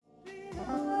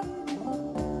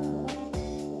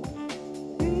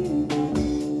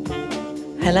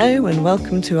Hello and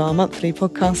welcome to our monthly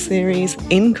podcast series,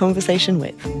 In Conversation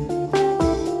With.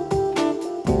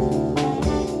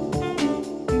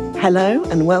 Hello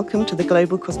and welcome to the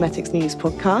Global Cosmetics News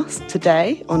podcast.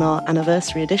 Today, on our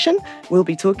anniversary edition, we'll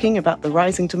be talking about the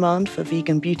rising demand for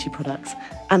vegan beauty products.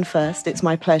 And first, it's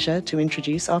my pleasure to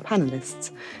introduce our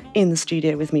panellists. In the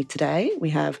studio with me today, we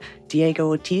have Diego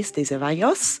Ortiz de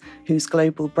Zevallos, who's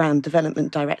Global Brand Development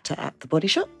Director at The Body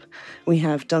Shop. We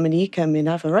have Dominika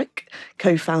Minarovic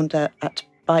Co-Founder at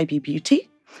BYBI Beauty.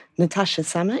 Natasha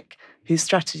Samek, who's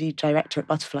Strategy Director at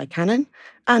ButterflyCannon.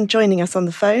 And joining us on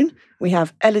the phone, we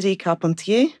have Elodie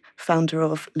Carpentier, founder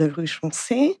of Rouge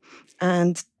Francais,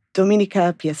 and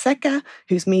Dominika Piasecka,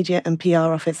 who's Media and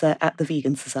PR Officer at the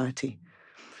Vegan Society.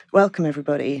 Welcome,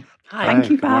 everybody. Hi. Thank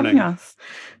you for having us.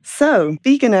 So,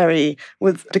 Veganuary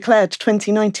was declared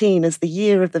 2019 as the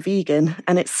year of the vegan,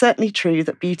 and it's certainly true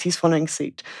that beauty's following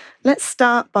suit. Let's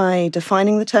start by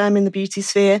defining the term in the beauty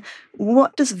sphere.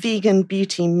 What does vegan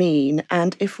beauty mean?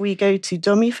 And if we go to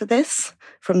Domi for this,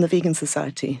 from the Vegan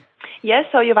Society. Yes,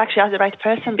 so you've actually asked the right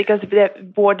person because the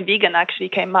word vegan actually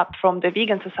came up from the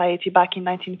Vegan Society back in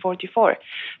 1944.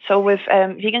 So with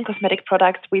vegan cosmetic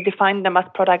products, we define them as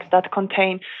products that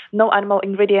contain no animal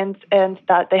ingredients and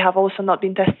that they have also not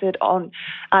been tested on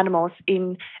animals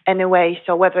in any way.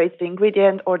 So whether it's the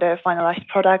ingredient or the finalized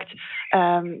product,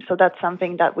 so that's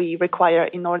something that we require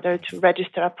in order to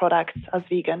register our products as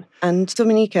vegan. And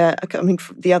Dominika,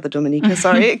 the other Dominika,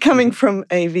 sorry, coming from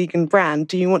a vegan brand,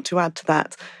 do you want to add to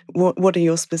that? What are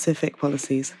your specific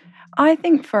policies? I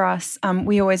think for us,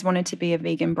 we always wanted to be a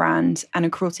vegan brand and a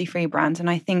cruelty-free brand. And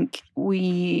I think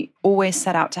we always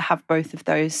set out to have both of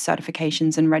those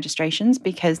certifications and registrations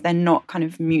because they're not kind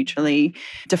of mutually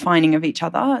defining of each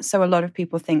other. So a lot of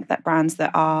people think that brands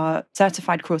that are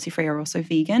certified cruelty-free are also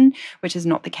vegan, which is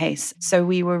not the case. So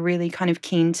we were really kind of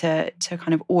keen to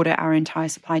kind of audit our entire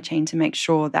supply chain to make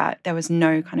sure that there was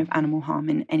no kind of animal harm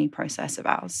in any process of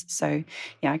ours. So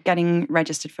yeah, getting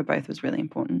registered for both was really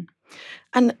important.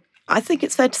 And I think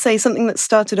it's fair to say something that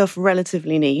started off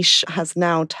relatively niche has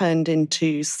now turned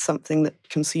into something that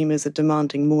consumers are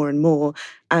demanding more and more,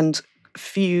 and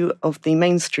few of the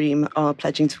mainstream are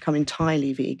pledging to become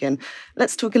entirely vegan.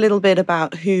 Let's talk a little bit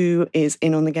about who is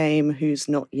in on the game, who's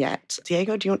not yet.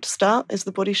 Diego, do you want to start? Is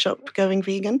The Body Shop going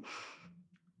vegan?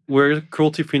 We're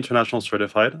cruelty-free international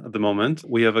certified at the moment.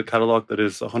 We have a catalog that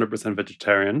is 100%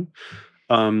 vegetarian,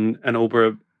 and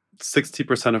over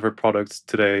 60% of our products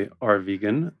today are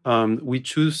vegan. We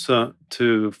choose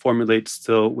to formulate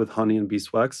still with honey and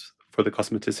beeswax for the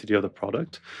cosmeticity of the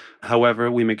product.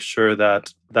 However, we make sure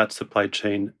that that supply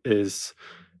chain is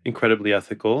incredibly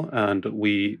ethical, and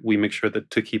we make sure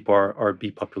that to keep our bee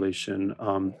population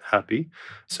happy.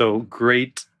 So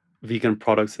great vegan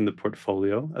products in the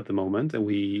portfolio at the moment, and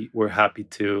we're happy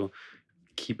to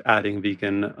keep adding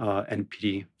vegan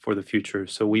NPD for the future.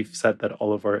 So we've said that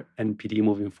all of our NPD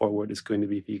moving forward is going to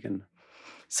be vegan.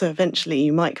 So eventually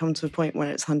you might come to a point where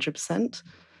it's 100%?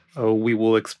 We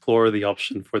will explore the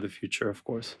option for the future, of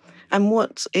course. And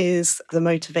what is the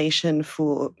motivation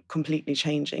for completely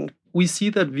changing? We see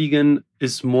that vegan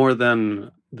is more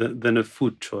than a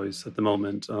food choice at the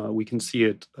moment. We can see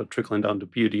it trickling down to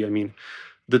beauty. I mean,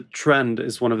 the trend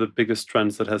is one of the biggest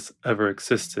trends that has ever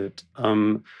existed.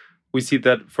 We see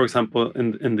that, for example,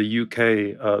 in the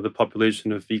UK, the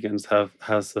population of vegans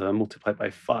has multiplied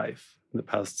by 5 in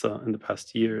the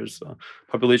past years.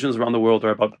 Populations around the world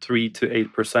are about 3 to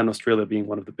 8%, Australia being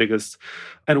one of the biggest.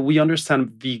 And we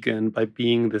understand vegan by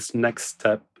being this next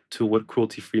step to what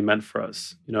cruelty-free meant for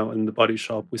us. You know, in The Body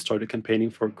Shop, we started campaigning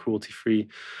for cruelty-free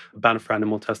ban for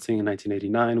animal testing in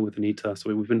 1989 with Anita.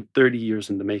 So we've been 30 years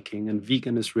in the making, and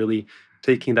vegan is really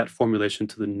taking that formulation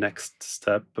to the next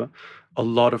step. A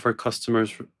lot of our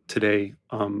customers today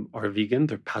are vegan.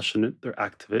 They're passionate. They're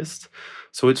activists.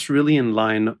 So it's really in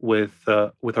line with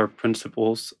our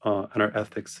principles and our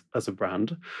ethics as a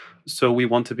brand. So we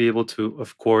want to be able to,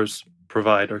 of course,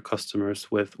 provide our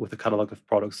customers with a catalog of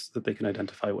products that they can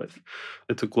identify with.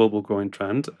 It's a global growing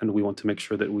trend, and we want to make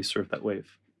sure that we serve that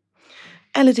wave.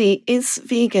 Elodie, is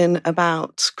vegan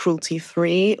about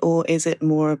cruelty-free, or is it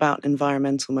more about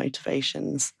environmental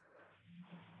motivations?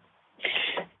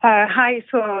 Hi.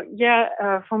 So,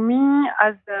 for me,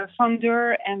 as the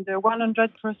founder and the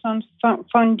 100%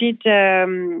 funded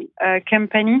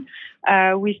company,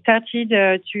 we started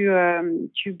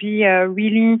to be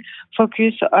really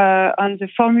focused on the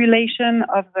formulation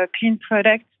of a clean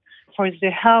product for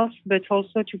the health, but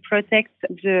also to protect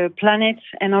the planet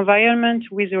and environment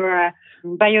with our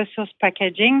biosource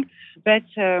packaging. But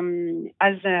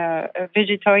as a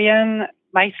vegetarian,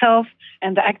 myself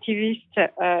and the activists,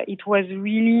 it was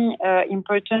really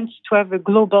important to have a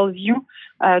global view,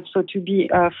 so to be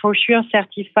for sure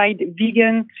certified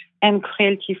vegan and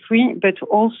cruelty-free, but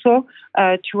also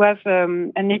to have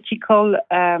an ethical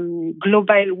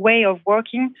global way of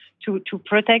working to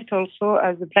protect also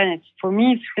the planet. For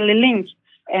me, it's really linked.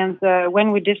 And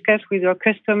when we discuss with our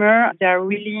customer, they are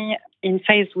really in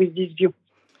phase with this view.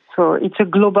 So it's a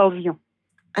global view.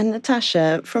 And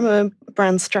Natasha, from a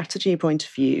brand strategy point of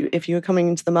view, if you were coming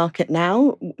into the market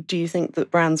now, do you think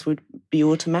that brands would be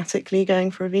automatically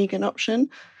going for a vegan option?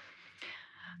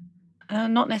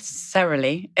 Not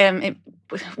necessarily.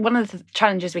 One of the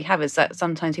challenges we have is that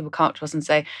sometimes people come up to us and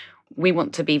say, we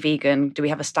want to be vegan. Do we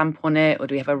have a stamp on it? Or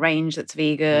do we have a range that's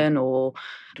vegan? Or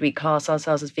do we class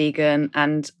ourselves as vegan?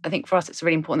 And I think for us, it's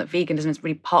really important that veganism is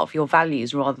really part of your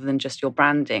values rather than just your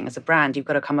branding. As a brand, you've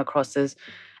got to come across as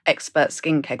expert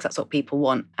skincare because that's what people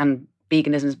want. And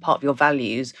veganism is part of your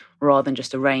values rather than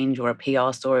just a range or a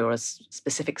PR story or a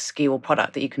specific SKU or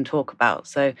product that you can talk about.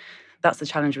 So that's the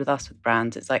challenge with us with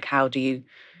brands. It's like, how do you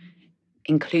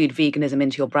include veganism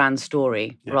into your brand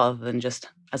story rather than just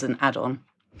as an add-on?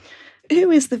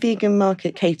 Who is the vegan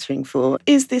market catering for?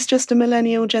 Is this just a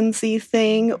millennial Gen Z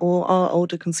thing, or are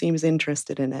older consumers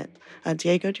interested in it?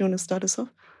 Diego, do you want to start us off?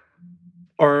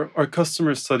 Our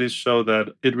customer studies show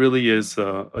that it really is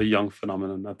a young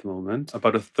phenomenon at the moment.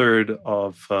 About a third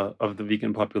of the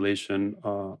vegan population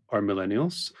are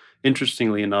millennials.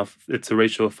 Interestingly enough, it's a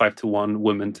ratio of 5-1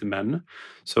 women to men.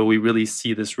 So we really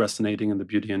see this resonating in the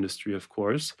beauty industry, of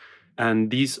course.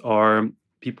 And these are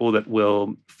people that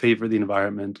will favor the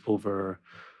environment over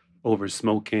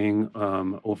smoking,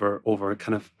 over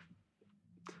kind of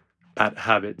bad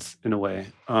habits in a way.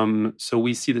 So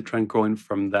we see the trend growing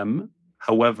from them.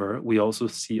 However, we also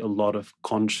see a lot of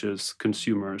conscious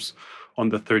consumers on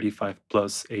the 35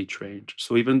 plus age range.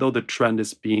 So even though the trend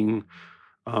is being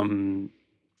kind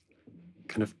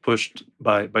of pushed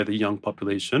by the young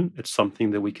population, it's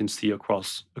something that we can see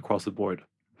across the board.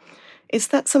 Is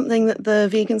that something that the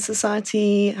Vegan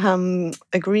Society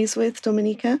agrees with,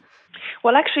 Dominika?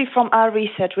 Well, actually, from our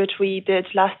research, which we did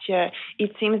last year,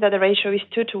 it seems that the ratio is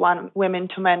 2-1 women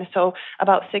to men. So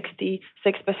about 66%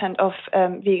 of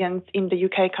vegans in the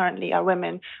UK currently are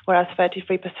women, whereas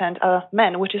 33% are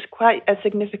men, which is quite a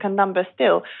significant number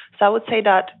still. So I would say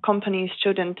that companies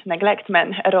shouldn't neglect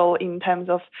men at all in terms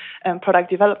of product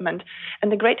development.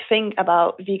 And the great thing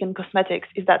about vegan cosmetics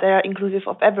is that they are inclusive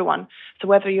of everyone. So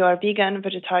whether you are vegan,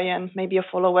 vegetarian, maybe a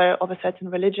follower of a certain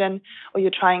religion, or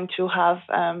you're trying to have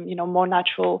more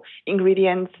natural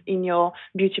ingredients in your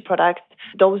beauty products,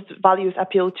 those values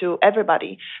appeal to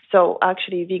everybody. So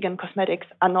actually, vegan cosmetics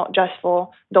are not just for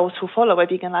those who follow a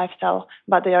vegan lifestyle,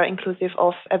 but they are inclusive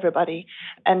of everybody.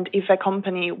 And if a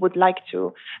company would like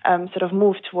to sort of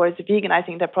move towards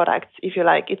veganizing their products, if you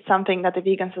like, it's something that the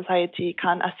Vegan Society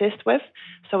can assist with.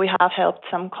 So we have helped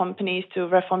some companies to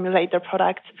reformulate their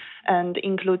products and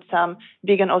include some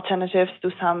vegan alternatives to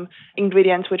some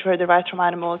ingredients which were derived from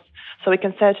animals. So it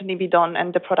can certainly be done,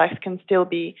 and the products can still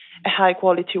be a high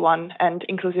quality one and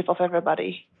inclusive of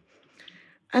everybody.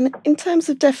 And in terms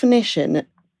of definition,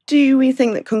 do we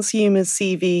think that consumers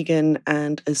see vegan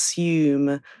and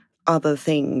assume other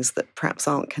things that perhaps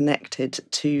aren't connected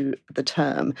to the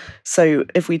term? So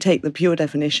if we take the pure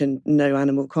definition, no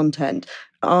animal content,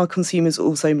 are consumers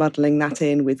also muddling that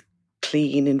in with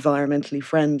clean, environmentally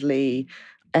friendly,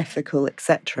 ethical,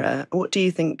 etc.? What do you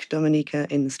think,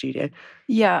 Dominika, in the studio?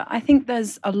 Yeah, I think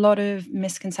there's a lot of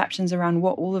misconceptions around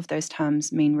what all of those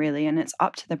terms mean, really, and it's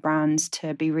up to the brands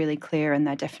to be really clear in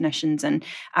their definitions and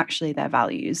actually their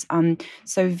values.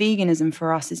 So veganism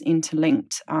for us is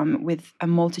interlinked with a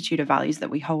multitude of values that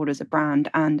we hold as a brand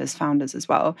and as founders as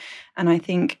well. And I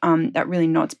think that really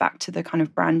nods back to the kind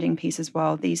of branding piece as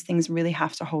well. These things really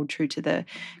have to hold true to the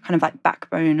kind of like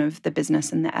backbone of the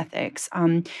business and the ethics,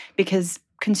 because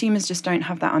consumers just don't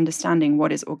have that understanding.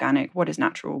 What is organic? What is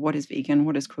natural? What is vegan?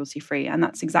 What is cruelty-free? And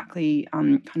that's exactly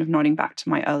kind of nodding back to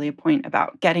my earlier point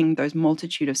about getting those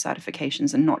multitude of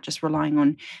certifications and not just relying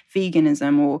on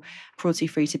veganism or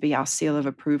cruelty-free to be our seal of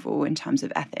approval in terms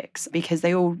of ethics, because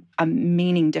they all are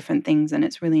meaning different things. And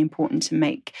it's really important to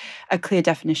make a clear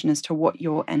definition as to what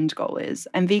your end goal is.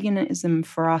 And veganism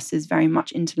for us is very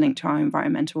much interlinked to our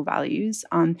environmental values.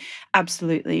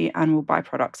 Absolutely, animal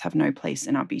byproducts have no place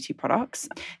in our beauty products.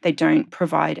 They don't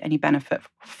provide any benefit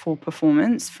for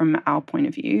performance from our point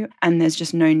of view. And there's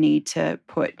just no need to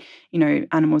put,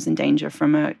 animals in danger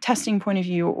from a testing point of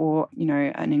view or,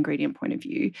 an ingredient point of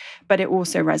view. But it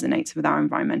also resonates with our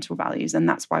environmental values. And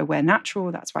that's why we're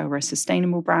natural. That's why we're a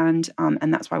sustainable brand.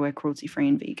 And that's why we're cruelty-free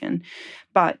and vegan.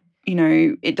 But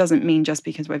it doesn't mean just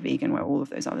because we're vegan, we're all of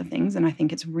those other things. And I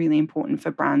think it's really important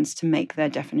for brands to make their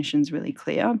definitions really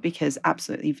clear, because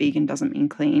absolutely vegan doesn't mean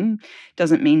clean,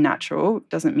 doesn't mean natural,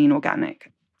 doesn't mean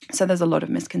organic. So there's a lot of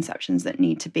misconceptions that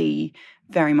need to be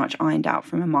very much ironed out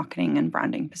from a marketing and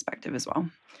branding perspective as well.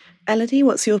 Elodie,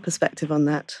 what's your perspective on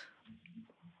that?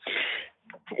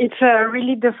 It's a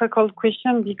really difficult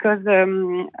question because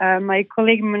my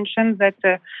colleague mentioned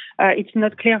that it's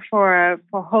not clear for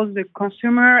all the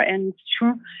consumer, and it's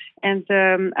true. And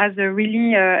as a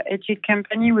really ethical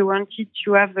company, we wanted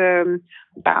to have an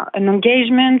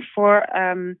engagement for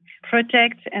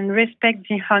protect and respect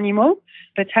the animal,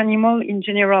 but animal in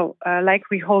general, like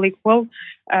we all equal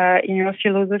in our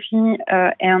philosophy,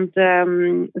 and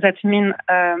that means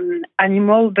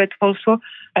animal, but also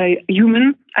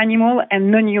human animal and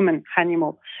non-human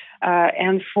animal.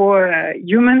 And for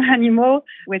human animal,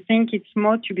 we think it's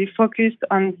more to be focused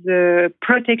on the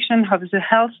protection of the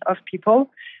health of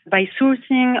people by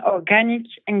sourcing organic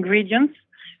ingredients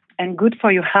and good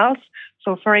for your health.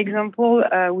 So, for example,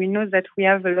 we know that we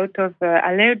have a lot of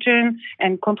allergen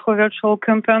and controversial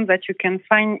compounds that you can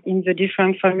find in the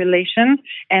different formulations.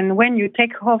 And when you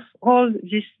take off all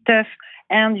this stuff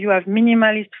and you have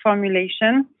minimalist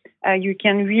formulation, you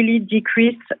can really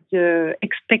decrease the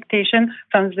expectation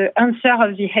from the answer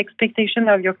of the expectation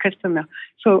of your customer.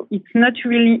 So it's not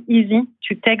really easy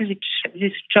to take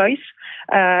this choice.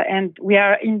 And we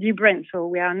are indie brand, so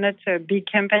we are not a big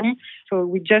company. So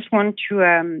we just want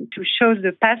to show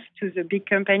the path to the big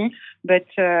company. But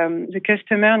the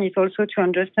customer needs also to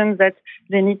understand that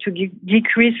they need to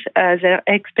decrease their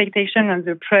expectation on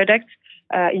the product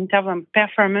in terms of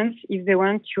performance if they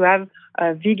want to have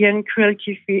a vegan,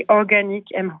 cruelty-free, organic,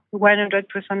 and 100%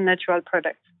 natural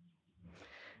product.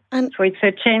 And so it's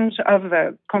a change of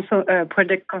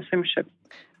product consumption.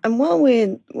 And while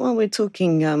we're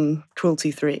talking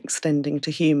cruelty-free extending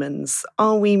to humans,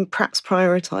 are we perhaps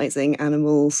prioritising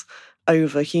animals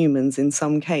over humans in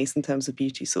some case in terms of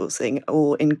beauty sourcing,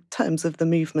 or in terms of the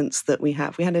movements that we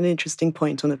have? We had an interesting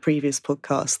point on a previous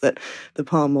podcast that the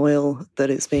palm oil that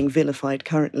is being vilified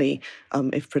currently,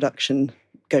 if production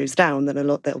goes down, then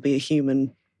there'll be a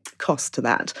human cost to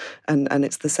that, and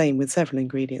it's the same with several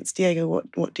ingredients. Diego,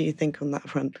 what do you think on that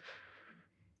front?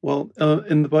 Well,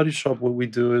 in the Body Shop, what we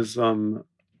do is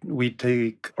we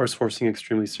take our sourcing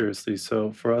extremely seriously.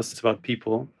 So for us, it's about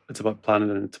people, it's about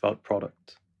planet, and it's about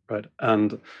product, right?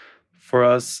 And for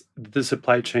us, the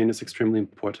supply chain is extremely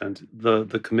important.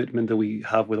 The commitment that we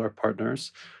have with our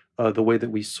partners, the way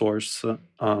that we source,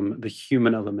 the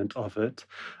human element of it,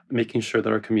 making sure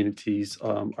that our communities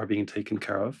are being taken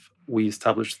care of. We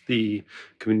established the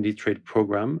community trade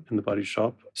program in the Body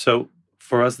Shop. So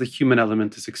for us, the human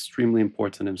element is extremely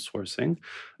important in sourcing.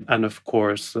 And of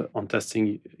course, on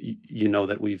testing, you know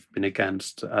that we've been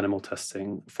against animal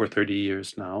testing for 30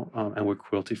 years now, and we're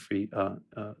cruelty-free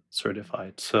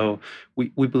certified. So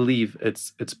we believe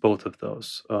it's both of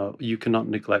those. You cannot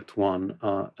neglect one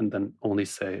and then only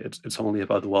say it's only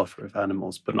about the welfare of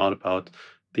animals, but not about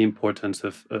the importance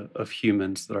of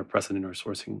humans that are present in our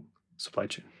sourcing supply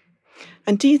chain.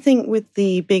 And do you think with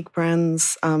the big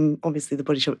brands, obviously the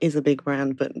Body Shop is a big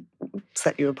brand, but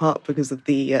set you apart because of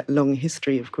the long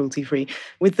history of cruelty-free,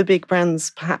 with the big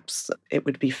brands, perhaps it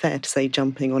would be fair to say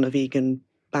jumping on a vegan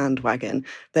bandwagon,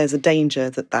 there's a danger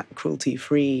that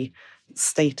cruelty-free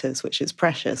status, which is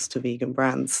precious to vegan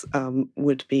brands,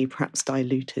 would be perhaps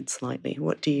diluted slightly.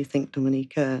 What do you think,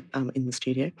 Dominika, in the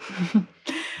studio?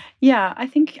 Yeah, I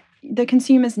think the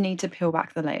consumers need to peel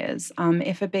back the layers.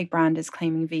 If a big brand is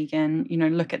claiming vegan,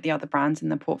 look at the other brands in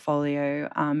the portfolio,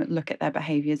 look at their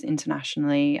behaviors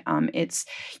internationally.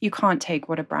 You can't take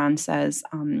what a brand says,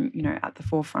 at the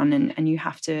forefront, and you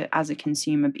have to, as a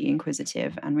consumer, be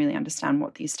inquisitive and really understand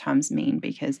what these terms mean,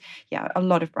 because, a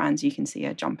lot of brands you can see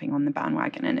are jumping on the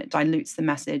bandwagon, and it dilutes the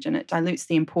message and it dilutes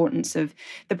the importance of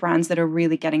the brands that are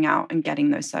really getting out and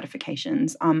getting those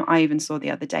certifications. I even saw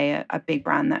the other day a big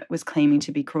brand that was claiming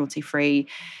to be cruelty-free.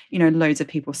 Loads of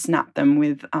people snapped them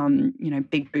with,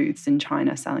 big booths in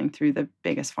China selling through the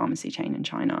biggest pharmacy chain in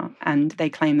China. And they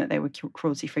claim that they were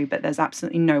cruelty-free, but there's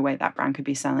absolutely no way that brand could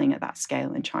be selling at that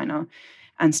scale in China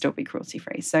and still be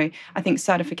cruelty-free. So I think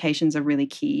certifications are really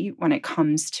key when it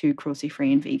comes to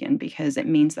cruelty-free and vegan, because it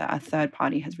means that a third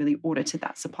party has really audited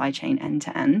that supply chain end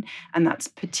to end. And that's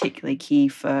particularly key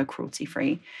for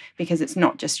cruelty-free, because it's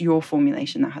not just your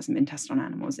formulation that hasn't been tested on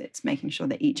animals, it's making sure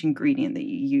that each ingredient that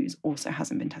you use also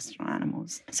hasn't been tested on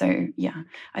animals. So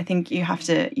I think you have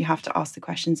to ask the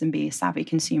questions and be a savvy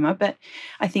consumer. But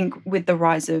I think with the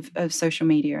rise of social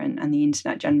media and the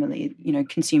internet generally,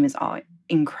 consumers are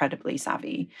incredibly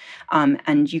savvy.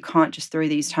 And you can't just throw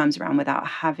these terms around without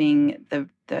having the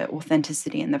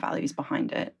authenticity and the values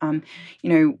behind it.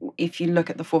 If you look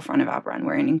at the forefront of our brand,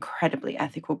 we're an incredibly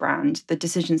ethical brand. The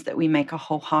decisions that we make are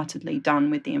wholeheartedly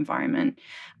done with the environment,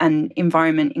 and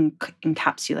environment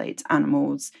encapsulates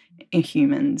animals,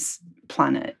 humans,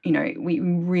 planet. We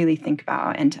really think about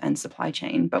our end-to-end supply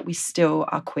chain, but we still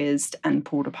are quizzed and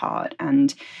pulled apart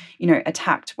and,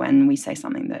 attacked when we say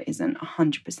something that isn't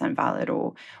 100% valid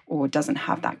or doesn't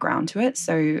have that ground to it.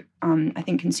 So I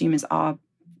think consumers are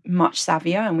much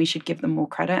savvier, and we should give them more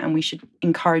credit, and we should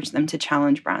encourage them to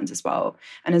challenge brands as well.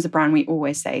 And as a brand, we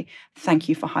always say, thank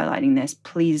you for highlighting this.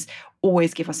 Please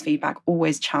always give us feedback,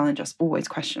 always challenge us, always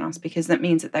question us, because that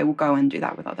means that they will go and do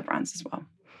that with other brands as well.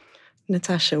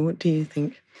 Natasha, what do you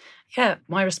think? Yeah,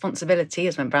 my responsibility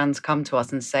is when brands come to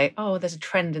us and say, oh, there's a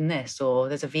trend in this, or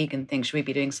there's a vegan thing, should we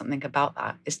be doing something about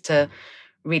that? Is to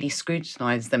really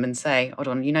scrutinise them and say, hold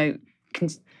on,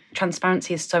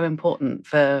 transparency is so important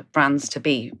for brands to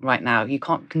be right now.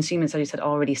 Consumers, as you said, are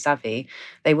already savvy.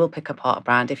 They will pick apart a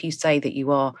brand. If you say that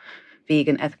you are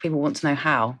vegan, people want to know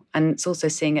how. And it's also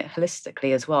seeing it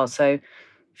holistically as well. So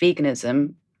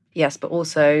veganism, yes, but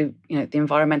also, the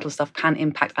environmental stuff can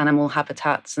impact animal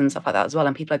habitats and stuff like that as well.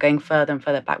 And people are going further and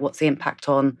further back. What's the impact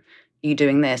on you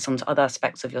doing this onto other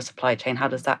aspects of your supply chain? How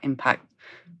does that impact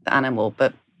the animal?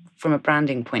 But from a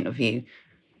branding point of view,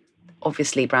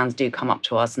 obviously brands do come up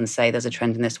to us and say, there's a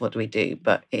trend in this, what do we do?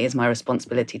 But it is my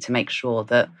responsibility to make sure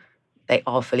that they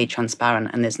are fully transparent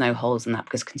and there's no holes in that,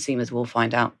 because consumers will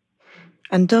find out.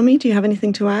 And Domi, do you have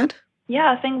anything to add?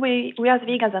 Yeah, I think we as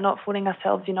vegans are not fooling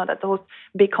ourselves, that those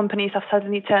big companies have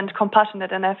suddenly turned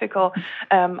compassionate and ethical.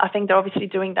 I think they're obviously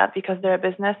doing that because they're a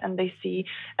business and they see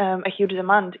a huge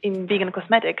demand in vegan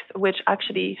cosmetics, which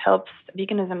actually helps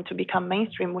veganism to become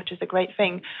mainstream, which is a great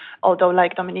thing. Although,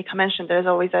 like Dominika mentioned, there's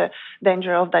always a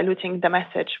danger of diluting the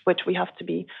message, which we have to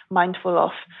be mindful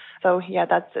of. So, yeah,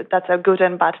 that's a good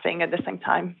and bad thing at the same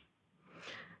time.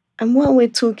 And while we're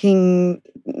talking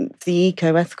the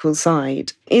eco-ethical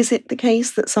side, is it the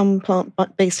case that some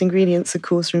plant-based ingredients are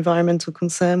cause for environmental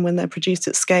concern when they're produced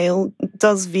at scale?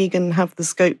 Does vegan have the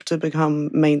scope to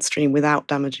become mainstream without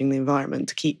damaging the environment,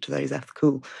 to keep to those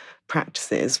ethical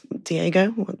practices? Diego,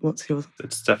 what's yours?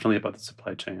 It's definitely about the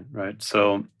supply chain, right?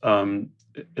 So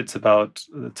it's about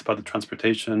the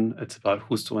transportation. It's about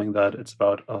who's doing that. It's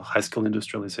about high-skill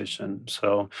industrialization.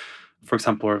 So, for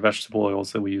example, our vegetable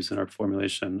oils that we use in our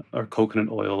formulation, our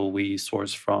coconut oil we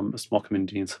source from a small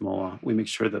community in Samoa. We make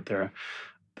sure that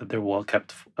they're well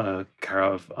kept care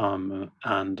of,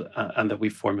 and that we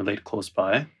formulate close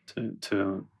by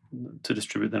to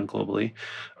distribute them globally.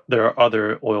 There are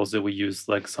other oils that we use,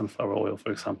 like sunflower oil,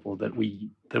 for example, that we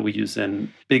use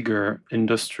in bigger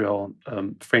industrial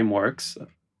frameworks,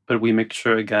 but we make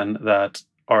sure again that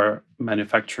our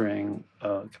manufacturing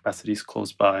capacity is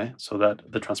close by, so that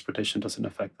the transportation doesn't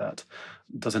affect that,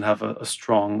 doesn't have a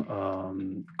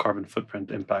strong carbon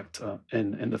footprint impact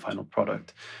in the final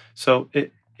product. So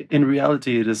in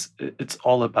reality, it's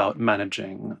all about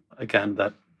managing, again,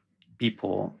 that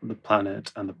people, the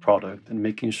planet, and the product, and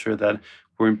making sure that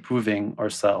we're improving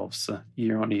ourselves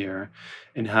year on year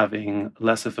in having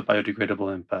less of a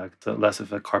biodegradable impact, less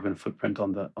of a carbon footprint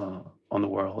on the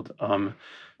world.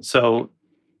 So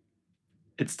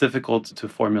it's difficult to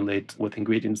formulate with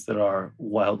ingredients that are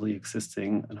wildly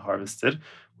existing and harvested.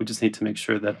 We just need to make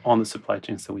sure that on the supply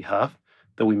chains that we have,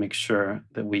 that we make sure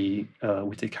that we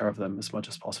take care of them as much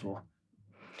as possible.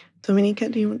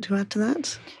 Dominika, do you want to add to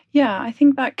that? Yeah, I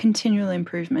think that continual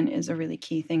improvement is a really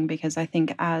key thing, because I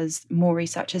think as more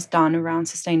research is done around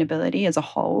sustainability as a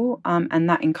whole, and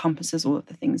that encompasses all of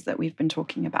the things that we've been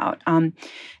talking about,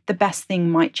 the best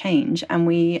thing might change. And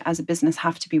we as a business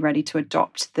have to be ready to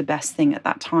adopt the best thing at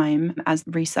that time as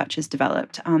research is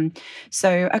developed.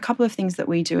 So a couple of things that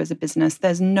we do as a business,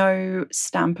 there's no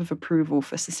stamp of approval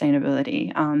for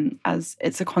sustainability, as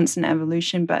it's a constant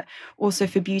evolution, but also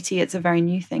for beauty, it's a very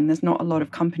new thing. There's not a lot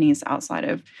of companies outside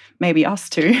of maybe us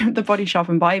two, The Body Shop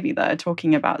and BYBI, that are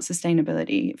talking about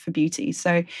sustainability for beauty.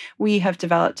 So we have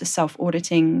developed a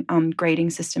self-auditing grading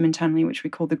system internally, which we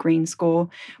call the Green Score.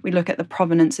 We look at the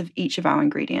provenance of each of our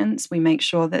ingredients. We make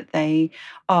sure that they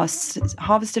are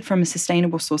harvested from a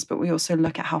sustainable source, but we also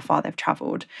look at how far they've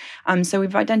traveled. So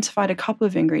we've identified a couple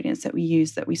of ingredients that we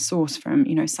use that we source from,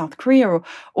 South Korea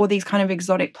or these kind of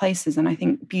exotic places. And I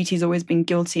think beauty's always been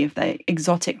guilty of the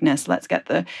exoticness. Let's get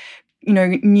the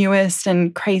newest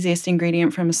and craziest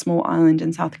ingredient from a small island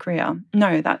in South Korea.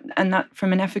 No, that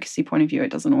from an efficacy point of view,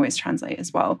 it doesn't always translate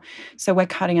as well. So we're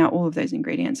cutting out all of those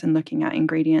ingredients and looking at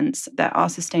ingredients that are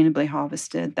sustainably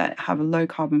harvested, that have a low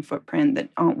carbon footprint, that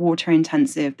aren't water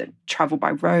intensive, that travel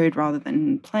by road rather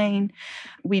than plane.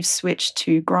 We've switched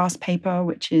to grass paper,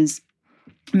 which is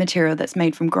material that's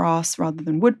made from grass rather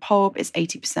than wood pulp. It's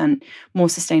 80% more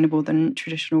sustainable than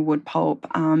traditional wood pulp.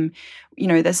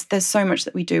 There's so much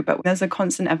that we do, but there's a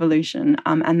constant evolution,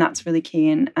 and that's really key.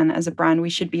 And as a brand,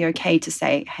 we should be okay to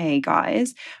say, hey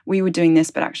guys, we were doing this,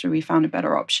 but actually we found a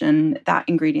better option. That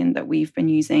ingredient that we've been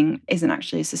using isn't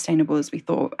actually as sustainable as we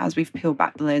thought. As we've peeled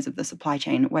back the layers of the supply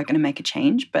chain, we're going to make a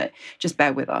change, but just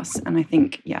bear with us. And I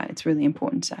think, it's really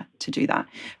important to do that.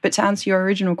 But to answer your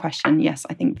original question, yes,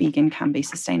 I think vegan can be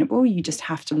sustainable. You just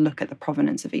have to look at the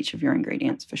provenance of each of your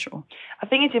ingredients for sure. I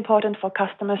think it's important for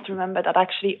customers to remember that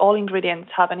actually all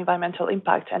ingredients have an environmental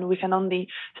impact, and we can only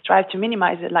strive to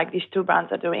minimize it like these two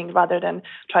brands are doing rather than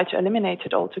try to eliminate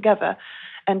it altogether.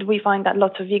 And we find that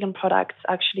lots of vegan products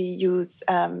actually use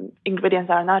ingredients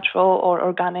that are natural or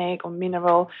organic or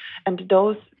mineral, and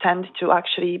those tend to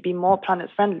actually be more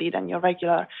planet-friendly than your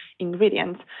regular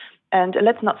ingredients. And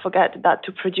let's not forget that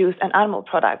to produce an animal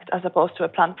product as opposed to a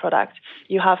plant product,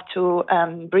 you have to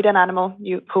breed an animal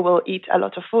who will eat a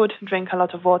lot of food, drink a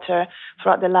lot of water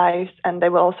throughout their lives, and they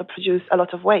will also produce a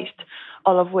lot of waste,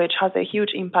 all of which has a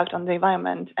huge impact on the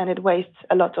environment, and it wastes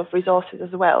a lot of resources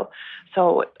as well.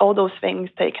 So all those things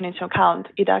taken into account,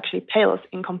 it actually pales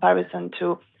in comparison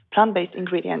to plant-based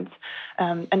ingredients.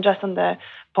 And just on the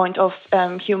point of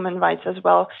human rights as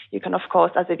well, you can, of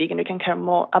course, as a vegan, you can care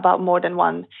more about more than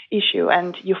one issue.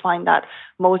 And you find that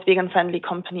most vegan-friendly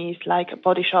companies like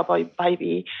Body Shop or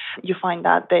BYBI, you find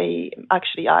that they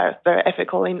actually are very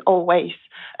ethical in all ways.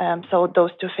 So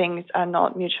those two things are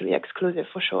not mutually exclusive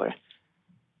for sure.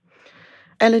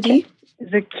 Elodie?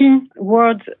 The key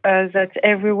word that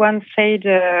everyone said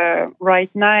right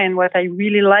now, and what I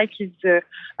really like, is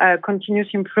continuous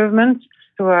improvement.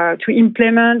 So to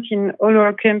implement in all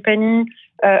our company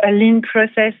a lean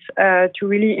process to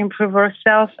really improve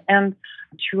ourselves and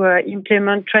to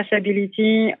implement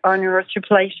traceability on your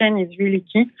supply chain is really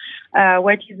key.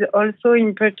 What is also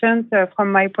important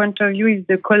from my point of view is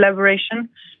the collaboration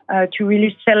to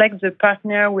really select the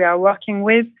partner we are working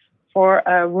with for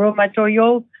raw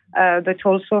material, but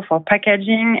also for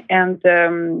packaging. And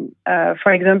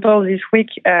for example, this week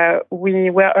we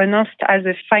were announced as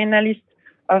a finalist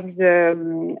of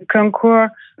the concours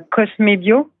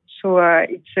Cosmebio. So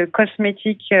it's a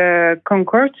cosmetic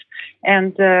concours,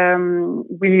 and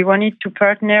we wanted to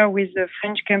partner with a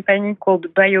French company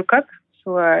called Biocop.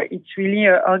 So it's really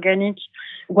an organic,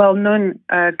 well-known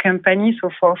company, so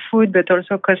for food, but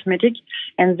also cosmetic.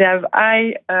 And they have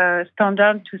high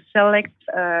standard to select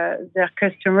their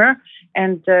customer,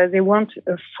 and they want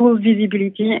a full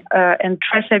visibility and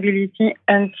traceability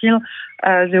until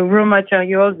the raw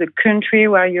materials, the country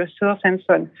where you source, and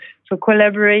so on. So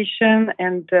collaboration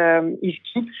and is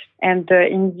key. And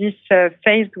in this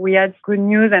phase, we had good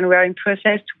news, and we are in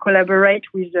process to collaborate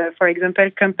with, for example,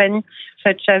 companies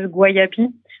such as BYBI,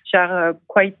 which are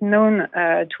quite known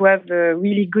to have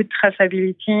really good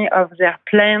traceability of their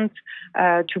plants,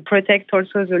 to protect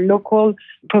also the local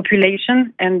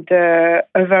population and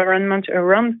environment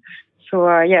around. So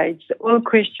it's all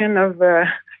question of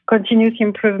continuous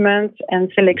improvement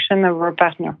and selection of our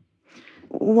partner.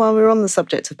 While we're on the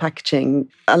subject of packaging,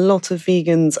 a lot of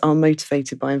vegans are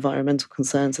motivated by environmental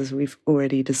concerns, as we've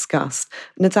already discussed.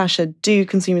 Natasha, do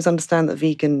consumers understand that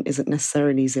vegan isn't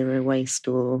necessarily zero waste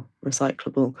or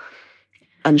recyclable?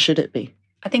 And should it be?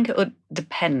 I think it would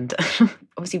depend.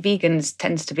 Obviously, vegans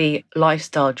tends to be a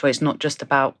lifestyle choice, not just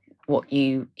about what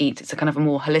you eat. It's a kind of a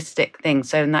more holistic thing.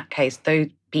 So in that case, those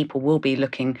people will be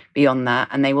looking beyond that,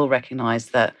 and they will recognise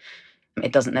that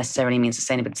it doesn't necessarily mean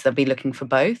sustainability. So they'll be looking for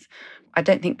both. I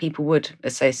don't think people would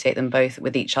associate them both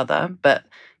with each other, but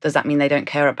does that mean they don't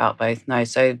care about both? No.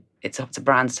 So it's up to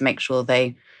brands to make sure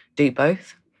they do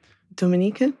both.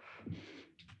 Dominika?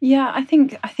 Yeah, I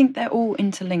think they're all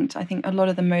interlinked. I think a lot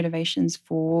of the motivations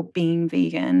for being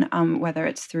vegan, whether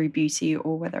it's through beauty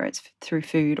or whether it's through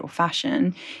food or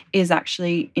fashion, is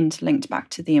actually interlinked back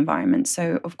to the environment.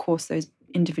 So, of course, those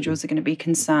individuals are going to be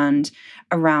concerned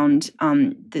around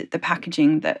the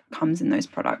packaging that comes in those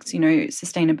products.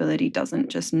 Sustainability doesn't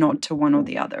just nod to one or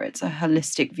the other. It's a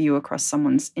holistic view across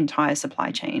someone's entire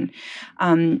supply chain.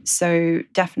 So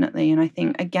definitely, and I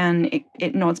think, again,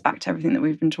 it nods back to everything that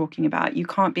we've been talking about. You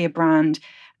can't be a brand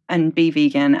and be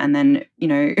vegan and then,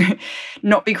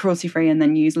 not be cruelty free and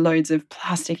then use loads of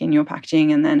plastic in your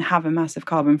packaging and then have a massive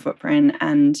carbon footprint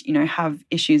and, have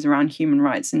issues around human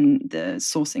rights and the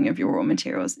sourcing of your raw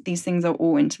materials. These things are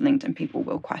all interlinked and people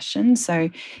will question. So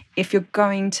if you're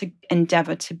going to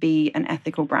endeavor to be an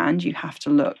ethical brand, you have to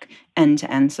look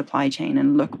end-to-end supply chain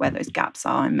and look where those gaps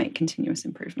are and make continuous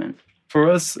improvement. For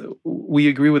us, we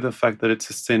agree with the fact that it's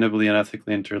sustainably and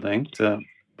ethically interlinked,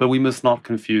 but we must not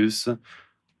confuse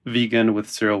vegan with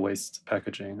zero waste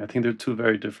packaging. I think they're two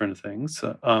very different things.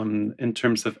 In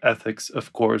terms of ethics,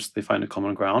 of course, they find a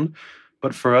common ground.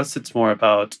 But for us, it's more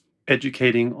about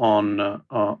educating on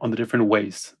the different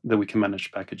ways that we can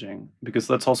manage packaging. Because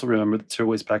let's also remember that zero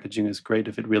waste packaging is great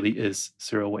if it really is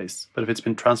zero waste. But if it's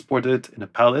been transported in a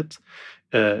pallet,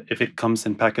 if it comes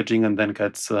in packaging and then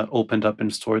gets opened up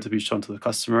in store to be shown to the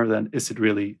customer, then is it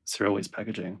really zero waste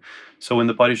packaging? So in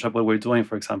the Body Shop, what we're doing,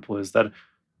 for example, is that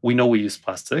we know we use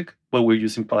plastic, but we're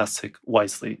using plastic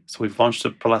wisely. So we've launched a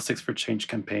Plastics for Change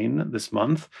campaign this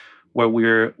month, where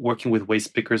we're working with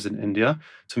waste pickers in India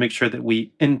to make sure that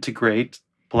we integrate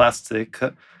plastic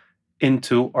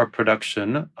into our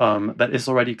production that is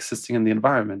already existing in the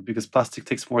environment, because plastic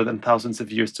takes more than thousands of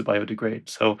years to biodegrade.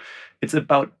 So it's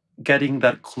about getting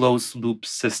that closed loop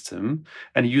system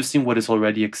and using what is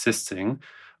already existing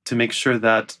to make sure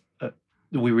that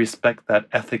we respect that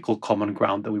ethical common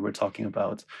ground that we were talking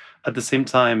about. At the same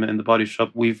time, in the Body Shop,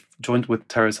 we've joined with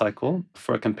TerraCycle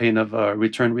for a campaign of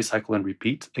return, recycle, and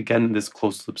repeat, again, in this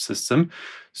closed loop system.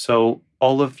 So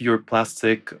all of your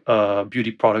plastic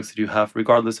beauty products that you have,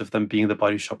 regardless of them being the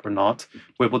Body Shop or not,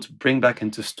 we're able to bring back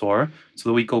into store so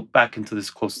that we go back into this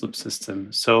closed loop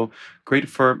system. So great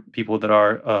for people that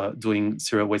are doing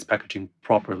zero waste packaging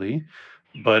properly,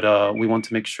 but we want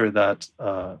to make sure that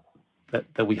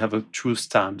that we have a true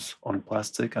stance on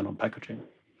plastic and on packaging.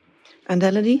 And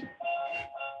Elodie?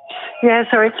 Yeah,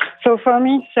 sorry. So for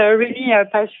me, it's really a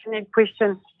passionate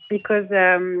question because,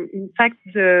 in fact,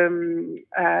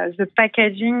 the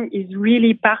packaging is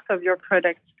really part of your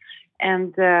product.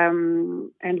 And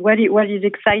what is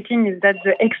exciting is that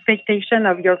the expectation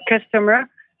of your customer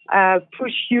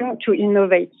push you to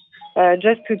innovate.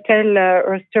 Just to tell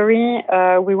our story,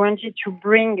 we wanted to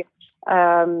bring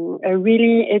a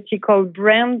really ethical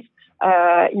brand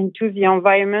into the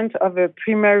environment of a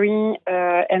primary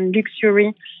and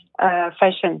luxury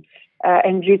fashion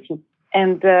and beauty.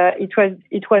 And it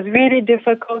was really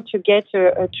difficult to get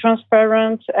a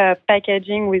transparent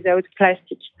packaging without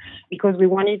plastic because we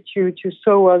wanted to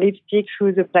sew our lipstick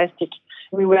through the plastic.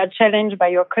 We were challenged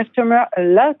by our customer a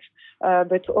lot,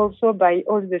 but also by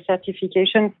all the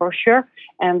certification for sure.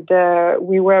 And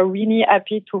we were really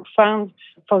happy to find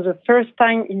for the first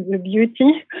time in the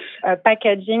beauty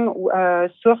packaging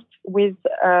sourced with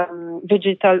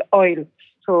vegetal oil.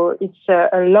 So it's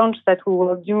a launch that we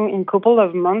will do in a couple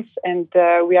of months, and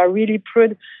we are really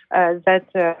proud that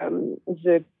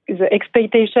the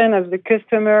expectation of the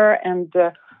customer and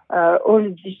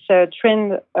all this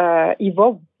trend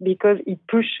evolved because it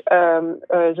pushed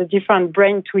the different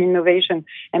brain to innovation.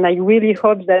 And I really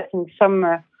hope that in some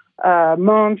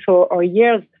months or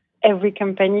years, every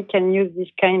company can use this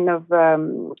kind of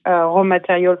raw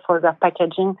material for their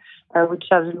packaging, which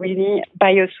is really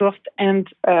biosourced and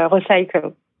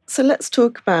recycled. So let's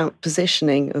talk about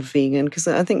positioning of vegan, because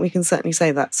I think we can certainly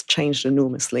say that's changed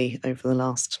enormously over the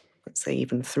last, let's say,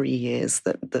 even 3 years,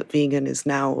 that vegan is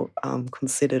now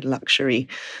considered luxury.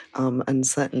 And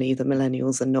certainly the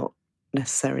millennials are not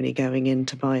necessarily going in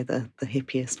to buy the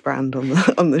hippiest brand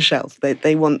on the shelf.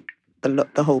 They want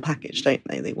the whole package, don't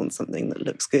they? They want something that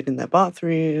looks good in their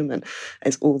bathroom and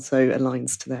is also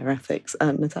aligns to their ethics.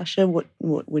 Natasha, what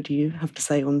would you have to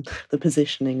say on the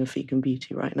positioning of vegan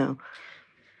beauty right now?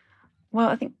 Well,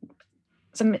 I think,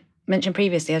 as I mentioned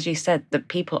previously, as you said, that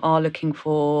people are looking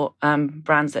for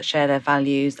brands that share their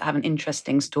values, that have an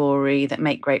interesting story, that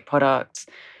make great products.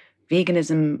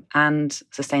 Veganism and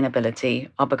sustainability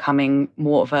are becoming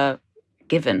more of a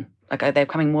given. Like they're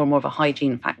becoming more and more of a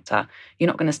hygiene factor. You're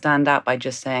not going to stand out by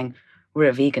just saying, we're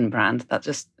a vegan brand. That's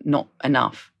just not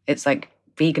enough. It's like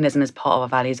veganism is part of our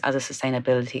values as a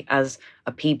sustainability, as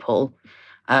a people.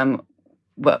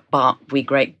 But we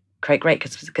create great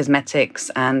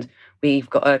cosmetics and we've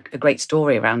got a great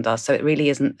story around us. So it really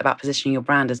isn't about positioning your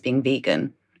brand as being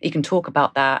vegan. You can talk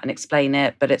about that and explain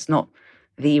it, but it's not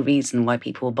the reason why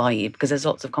people will buy you, because there's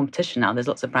lots of competition now. There's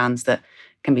lots of brands that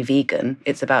can be vegan.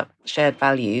 It's about shared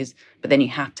values, but then you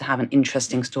have to have an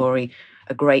interesting story,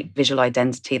 a great visual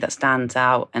identity that stands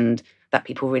out and that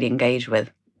people really engage with.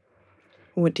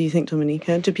 What do you think,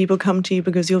 Dominika? Do people come to you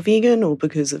because you're vegan, or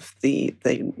because of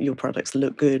your products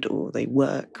look good or they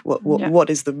work? What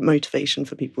is the motivation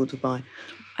for people to buy?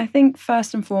 I think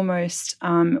first and foremost,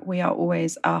 we are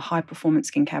always a high-performance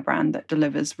skincare brand that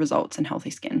delivers results in healthy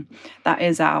skin. That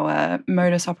is our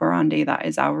modus operandi. That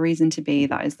is our reason to be.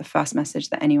 That is the first message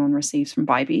that anyone receives from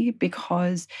BYBI,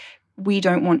 because we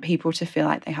don't want people to feel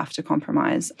like they have to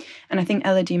compromise. And I think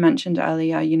Elodie mentioned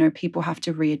earlier, people have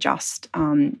to readjust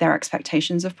their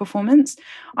expectations of performance.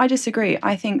 I disagree.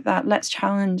 I think that let's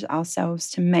challenge ourselves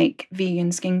to make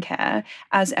vegan skincare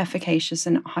as efficacious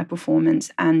and high performance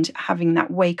and having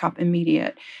that wake up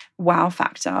immediate wow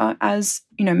factor as,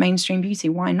 mainstream beauty.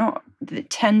 Why not?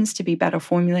 It tends to be better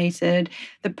formulated.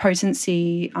 The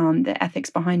potency, the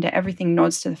ethics behind it, everything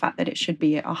nods to the fact that it should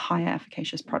be a higher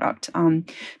efficacious product,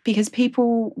 because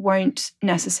people won't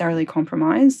necessarily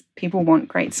compromise. People want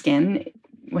great skin.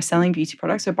 We're selling beauty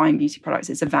products, we're buying beauty products.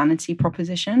 It's a vanity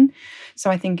proposition. So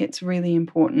I think it's really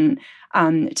important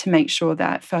to make sure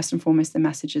that first and foremost, the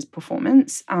message is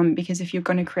performance, because if you're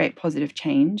going to create positive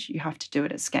change, you have to do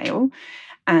it at scale.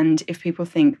 And if people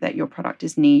think that your product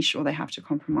is niche or they have to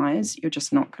compromise, you're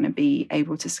just not going to be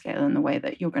able to scale in the way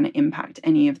that you're going to impact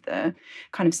any of the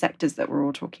kind of sectors that we're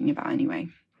all talking about anyway.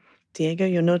 Diego,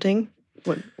 you're nodding.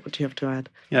 What do you have to add?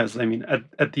 Yes, I mean,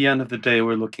 at the end of the day,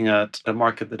 we're looking at a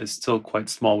market that is still quite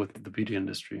small with the beauty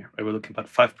industry. Right? We're looking at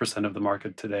about 5% of the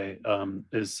market today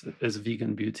is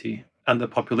vegan beauty. And the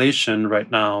population right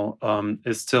now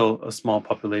is still a small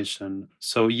population.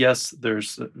 So yes,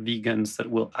 there's vegans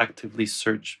that will actively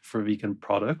search for vegan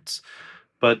products,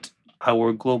 but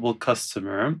our global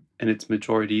customer in its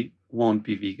majority won't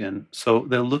be vegan. So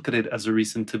they'll look at it as a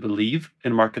reason to believe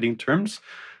in marketing terms.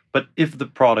 But if the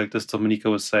product, as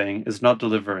Dominika was saying, is not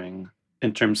delivering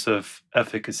in terms of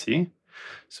efficacy,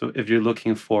 so if you're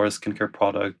looking for a skincare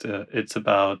product, it's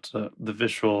about the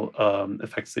visual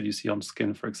effects that you see on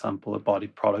skin, for example. A body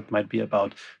product might be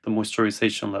about the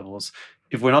moisturization levels.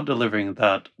 If we're not delivering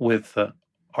that with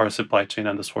our supply chain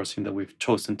and the sourcing that we've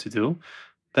chosen to do,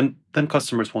 then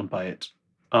customers won't buy it.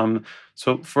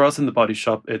 So for us in the Body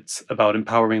Shop, it's about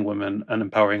empowering women and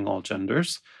empowering all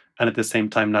genders. And at the same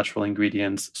time, natural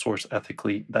ingredients sourced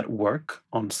ethically that work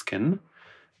on skin.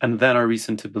 And then our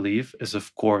reason to believe is,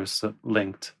 of course,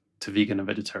 linked to vegan and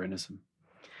vegetarianism.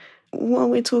 While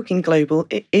we're talking global,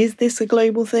 is this a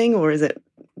global thing or is it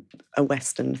a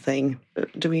Western thing?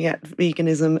 Do we get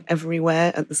veganism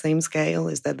everywhere at the same scale?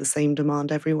 Is there the same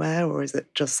demand everywhere? Or is it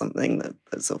just something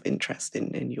that's of interest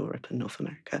in Europe and North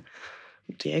America?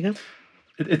 Diego?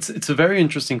 It's a very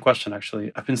interesting question,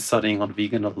 actually. I've been studying on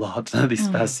vegan a lot these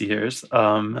past years.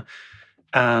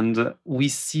 And we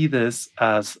see this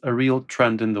as a real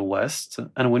trend in the West.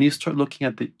 And when you start looking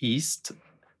at the East,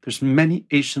 there's many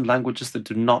Asian languages that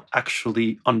do not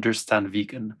actually understand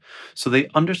vegan. So they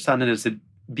understand it as it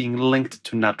being linked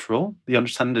to natural. They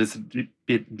understand it as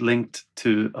being linked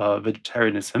to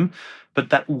vegetarianism. But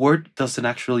that word doesn't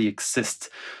actually exist.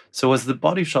 So as the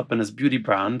Body Shop and as beauty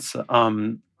brands,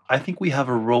 I think we have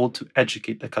a role to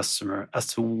educate the customer as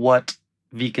to what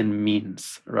vegan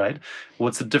means, right?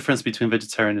 What's the difference between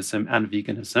vegetarianism and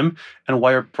veganism, and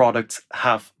why our products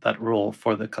have that role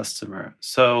for the customer.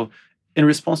 So in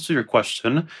response to your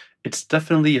question, it's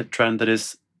definitely a trend that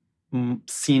is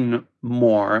seen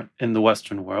more in the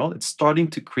Western world. It's starting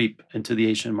to creep into the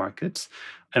Asian markets,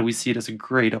 and we see it as a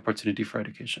great opportunity for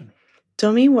education.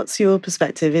 Domi, what's your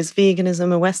perspective? Is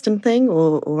veganism a Western thing,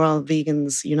 or are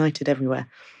vegans united everywhere?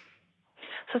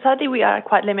 So sadly, we are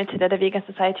quite limited at the Vegan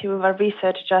Society with our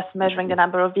research just measuring the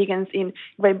number of vegans in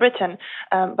Great Britain.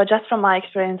 But just from my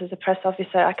experience as a press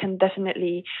officer, I can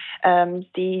definitely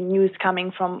see news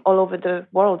coming from all over the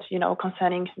world,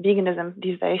 concerning veganism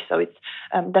these days. So it's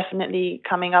definitely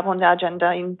coming up on the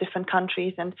agenda in different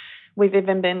countries. And we've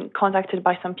even been contacted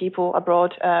by some people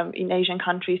abroad in Asian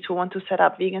countries who want to set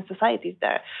up vegan societies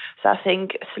there. So I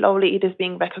think slowly it is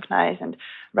being recognized and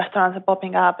restaurants are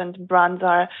popping up and brands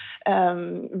are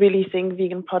releasing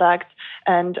vegan products.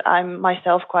 And I'm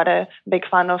myself quite a big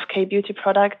fan of K-beauty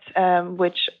products,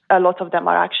 which a lot of them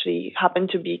are actually happen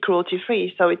to be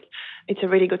cruelty-free. So it's a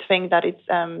really good thing that it's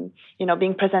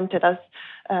being presented as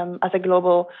a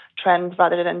global trend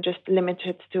rather than just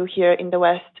limited to here in the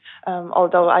West.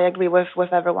 Although I agree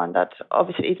with everyone that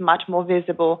obviously it's much more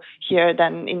visible here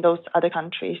than in those other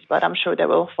countries, but I'm sure they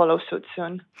will follow suit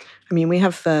soon. I mean, we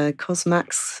have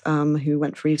Cosmax, who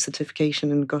went for Eve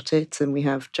certification and got it, and we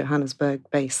have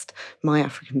Johannesburg-based My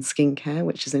African Skincare,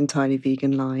 which is an entirely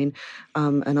vegan line,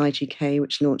 and IGK,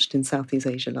 which launched in Southeast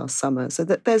Asia last summer. So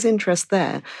that there's interest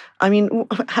there. I mean,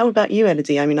 how about you,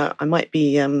 Elodie? I mean, I might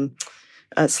be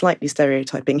slightly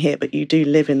stereotyping here, but you do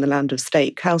live in the land of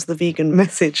steak. How's the vegan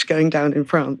message going down in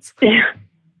France? Yeah.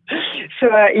 So,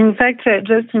 in fact,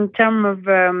 just in terms of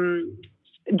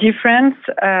difference,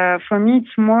 for me,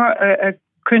 it's more a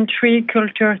country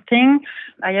culture thing.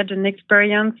 I had an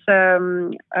experience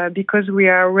because we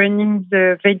are running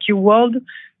the Veggie World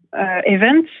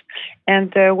events,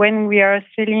 and when we are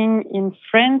selling in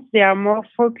France, they are more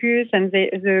focused, and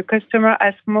the customer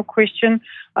asks more questions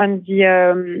on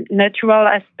the natural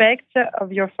aspect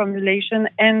of your formulation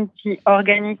and the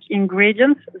organic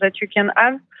ingredients that you can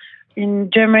have. In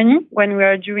Germany, when we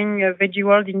are doing a Veggie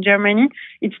World in Germany,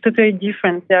 it's totally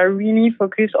different. They are really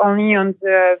focused only on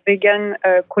the vegan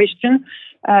question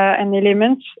and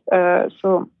elements.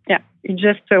 So, yeah, it's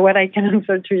just what I can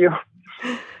answer to you.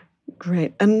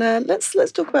 Great. And let's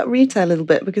talk about retail a little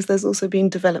bit, because there's also been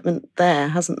development there,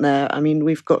 hasn't there? I mean,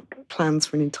 we've got plans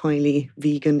for an entirely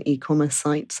vegan e-commerce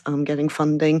site getting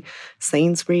funding.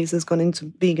 Sainsbury's has gone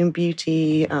into vegan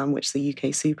beauty, which is the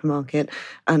UK supermarket,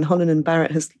 and Holland &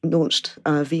 Barrett has launched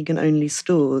vegan-only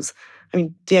stores. I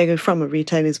mean, Diego, from a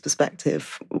retailer's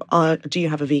perspective, do you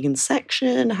have a vegan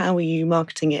section? How are you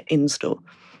marketing it in-store?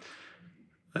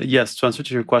 Yes, to answer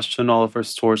to your question, all of our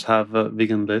stores have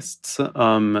vegan lists.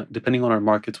 Depending on our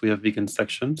markets, we have vegan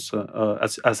sections.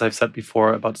 As I've said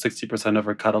before, about 60% of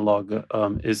our catalog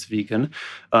is vegan.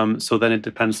 So then it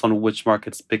depends on which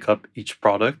markets pick up each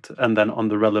product and then on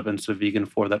the relevance of vegan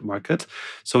for that market.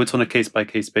 So it's on a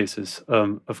case-by-case basis,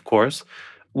 of course.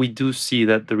 We do see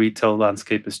that the retail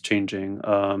landscape is changing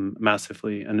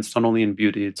massively, and it's not only in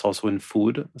beauty; it's also in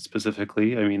food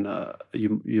specifically. I mean,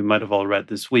 you might have all read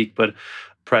this week, but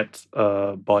Pret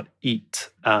bought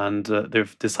Eat, and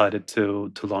they've decided to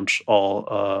launch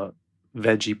all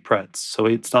veggie Prets. So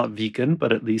it's not vegan,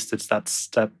 but at least it's that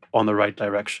step on the right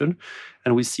direction.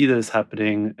 And we see this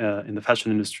happening in the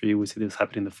fashion industry. We see this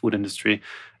happening in the food industry,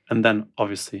 and then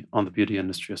obviously on the beauty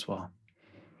industry as well.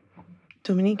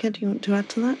 Dominika, do you want to add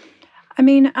to that? I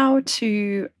mean, our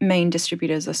two main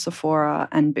distributors are Sephora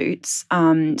and Boots,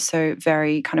 so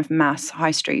very kind of mass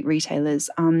high street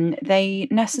retailers. They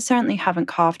necessarily haven't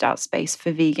carved out space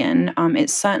for vegan.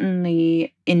 It's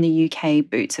certainly in the UK,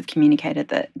 Boots have communicated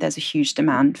that there's a huge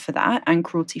demand for that and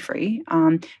cruelty-free.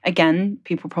 Again,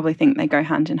 people probably think they go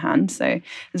hand in hand, so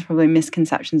there's probably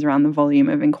misconceptions around the volume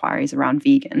of inquiries around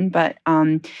vegan, but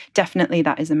definitely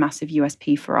that is a massive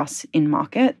USP for us in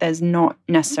market. There's not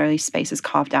necessarily spaces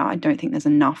carved out. I don't think there's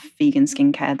enough vegan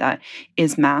skincare that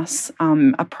is mass.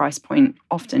 A price point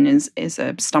often is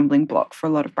a stumbling block for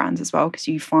a lot of brands as well, because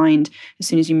you find as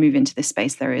soon as you move into this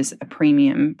space, there is a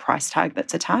premium price tag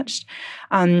that's attached.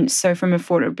 So from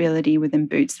affordability within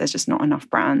Boots, there's just not enough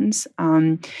brands.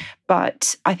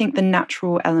 But I think the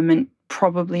natural element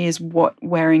probably is what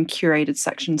we're in curated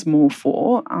sections more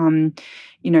for.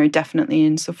 Definitely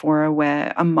in Sephora,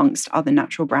 we're amongst other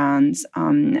natural brands,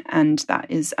 and that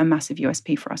is a massive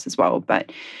USP for us as well.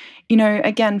 But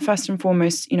again, first and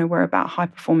foremost, we're about high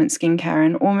performance skincare,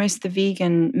 and almost the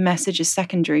vegan message is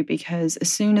secondary, because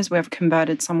as soon as we've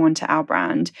converted someone to our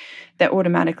brand, they're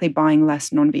automatically buying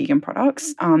less non-vegan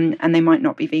products, and they might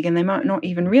not be vegan. They might not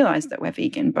even realize that we're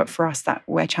vegan, but for us, that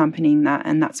we're championing that,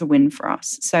 and that's a win for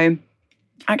us. So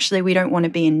actually, we don't want to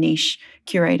be in niche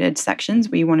curated sections.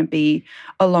 We want to be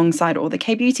alongside all the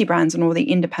K-beauty brands and all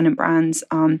the independent brands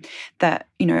that,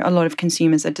 a lot of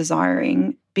consumers are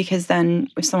desiring, because then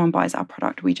if someone buys our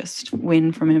product, we just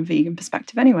win from a vegan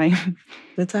perspective anyway.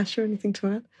 Natasha, anything to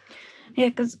add? Yeah,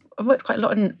 because I've worked quite a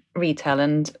lot in retail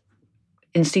and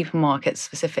in supermarkets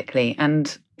specifically,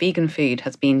 and vegan food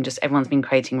has been everyone's been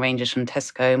creating ranges from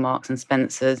Tesco, Marks and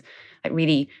Spencer's, like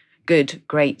really good,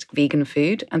 great vegan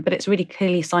food, but it's really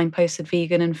clearly signposted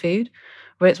vegan and food.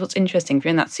 Whereas what's interesting, if you're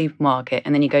in that supermarket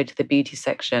and then you go to the beauty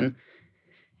section,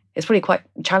 it's probably quite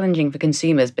challenging for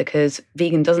consumers, because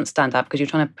vegan doesn't stand out, because you're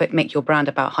trying to make your brand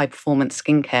about high performance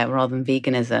skincare rather than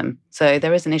veganism. So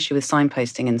there is an issue with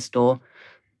signposting in store.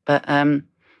 But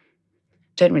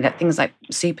generally, things like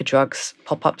super drugs,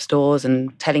 pop-up stores,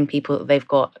 and telling people that they've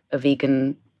got a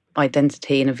vegan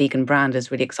identity and a vegan brand is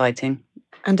really exciting.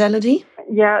 And Elodie?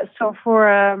 Yeah, so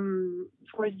for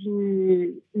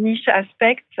the niche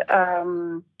aspect,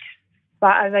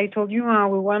 but as I told you,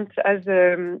 we want, as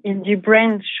indie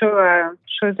brand, show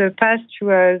the path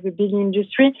to the big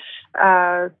industry.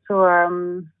 So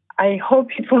I hope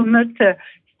it will not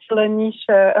still a niche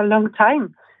a long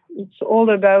time. It's all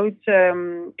about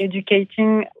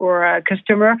educating our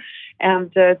customer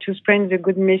and to spread the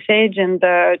good message. And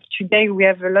today we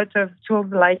have a lot of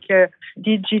tools like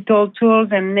digital tools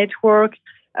and network,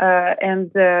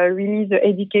 and really the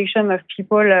education of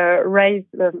people are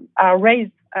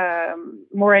raised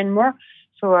more and more.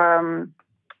 So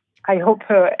I hope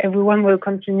everyone will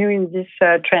continue in this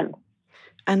trend.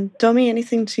 And Domi,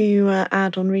 anything to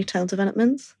add on retail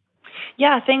developments?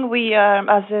 Yeah, I think we,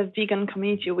 as a vegan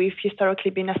community, we've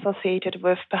historically been associated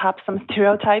with perhaps some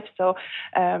stereotypes, so,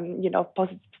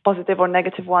 positive or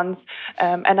negative ones.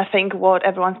 And I think what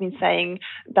everyone's been saying,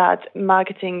 that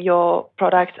marketing your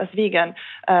product as vegan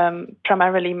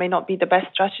primarily may not be the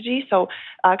best strategy. So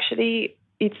actually,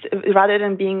 it's rather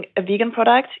than being a vegan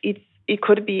product, it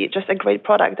could be just a great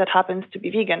product that happens to be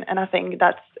vegan. And I think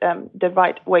that's the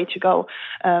right way to go.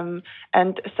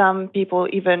 And some people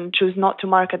even choose not to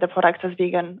market the products as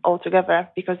vegan altogether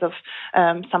because of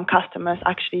some customers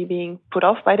actually being put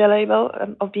off by the label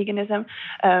of veganism,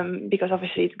 because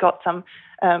obviously it's got some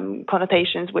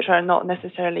connotations which are not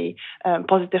necessarily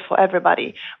positive for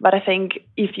everybody. But I think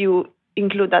if you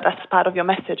include that as part of your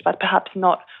message, but perhaps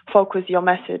not focus your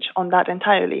message on that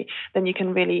entirely, then you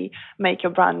can really make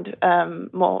your brand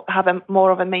more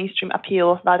of a mainstream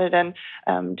appeal rather than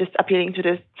just appealing to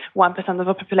this 1% of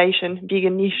the population,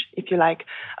 vegan niche, if you like.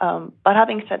 But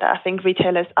having said that, I think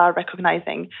retailers are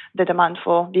recognizing the demand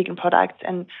for vegan products,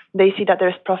 and they see that there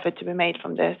is profit to be made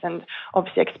from this, and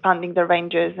obviously expanding the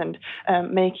ranges and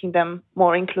making them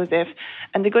more inclusive.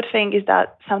 And the good thing is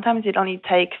that sometimes it only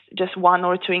takes just 1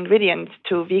 or 2 ingredients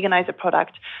to veganize a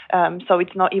product. So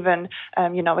it's not even,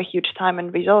 a huge time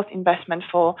and resource investment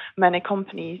for many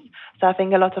companies. So I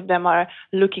think a lot of them are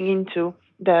looking into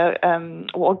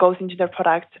what goes into their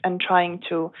products and trying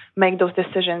to make those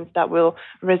decisions that will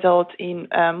result in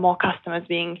more customers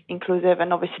being inclusive,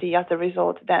 and obviously as a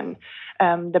result then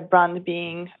the brand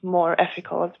being more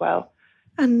ethical as well.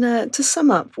 And to sum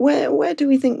up, where do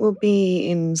we think we'll be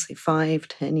in, say,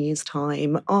 5-10 years'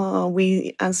 time? Are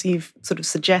we, as you've sort of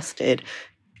suggested,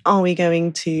 are we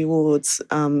going towards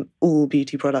all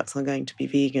beauty products are going to be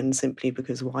vegan simply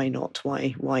because why not?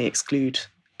 Why exclude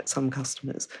some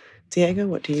customers? Diego,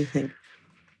 what do you think?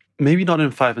 Maybe not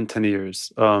in 5 and 10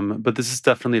 years, but this is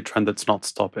definitely a trend that's not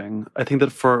stopping. I think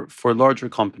that for larger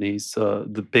companies,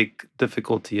 the big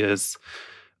difficulty is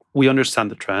we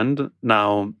understand the trend.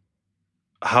 Now,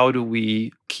 how do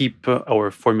we keep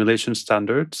our formulation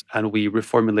standards and we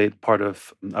reformulate part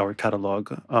of our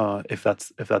catalog, if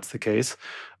that's the case,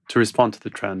 to respond to the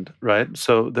trend, right?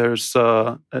 So there's,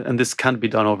 and this can't be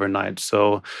done overnight.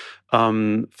 So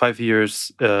 5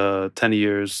 years, 10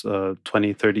 years,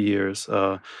 20, 30 years,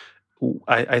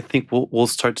 I think we'll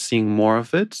start seeing more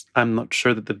of it. I'm not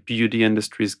sure that the beauty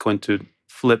industry is going to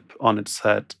flip on its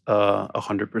head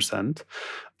 100%.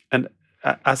 And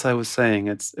as I was saying,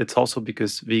 it's also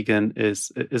because vegan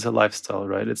is a lifestyle,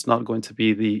 right? It's not going to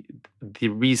be the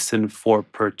reason for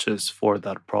purchase for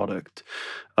that product.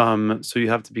 So you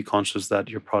have to be conscious that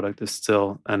your product is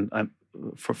still, and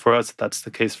for us, that's the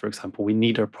case. For example, we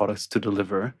need our products to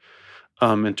deliver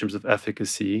in terms of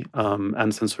efficacy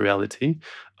and sensoriality,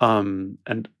 and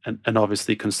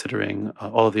obviously considering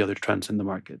all of the other trends in the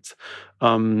market.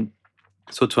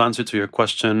 So to answer to your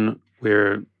question,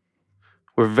 we're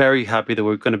very happy that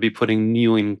we're going to be putting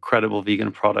new, incredible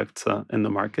vegan products in the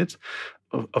market.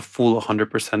 A full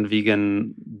 100%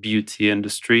 vegan beauty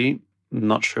industry. I'm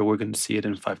not sure we're going to see it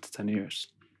in 5 to 10 years.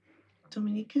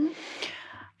 Dominika?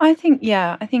 I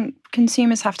think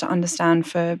consumers have to understand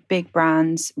for big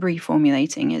brands,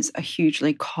 reformulating is a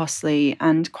hugely costly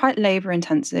and quite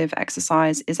labor-intensive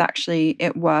exercise. Is actually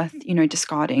it worth,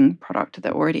 discarding product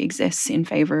that already exists in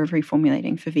favor of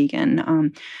reformulating for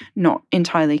vegan? Not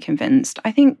entirely convinced.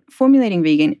 I think formulating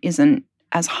vegan isn't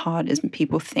as hard as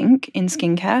people think in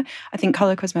skincare. I think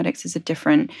color cosmetics is a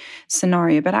different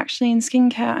scenario, but actually in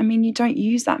skincare, you don't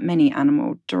use that many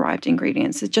animal-derived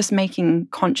ingredients. It's just making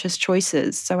conscious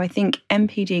choices. So I think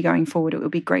MPD going forward, it would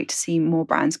be great to see more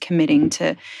brands committing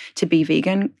to be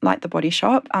vegan, like The Body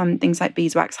Shop. Things like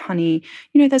beeswax, honey,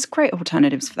 there's great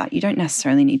alternatives for that. You don't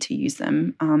necessarily need to use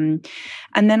them.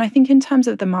 And then I think in terms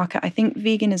of the market, I think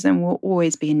veganism will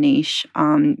always be a niche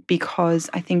because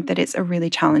I think that it's a really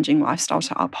challenging lifestyle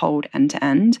to uphold end to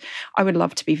end. I would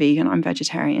love to be vegan. I'm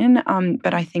vegetarian,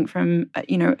 but I think from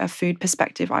a food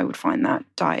perspective, I would find that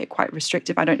diet quite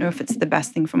restrictive. I don't know if it's the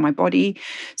best thing for my body.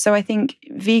 So I think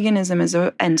veganism as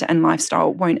an end-to-end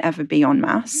lifestyle won't ever be en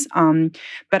masse.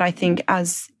 But I think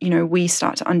as we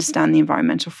start to understand the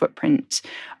environmental footprint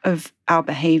of our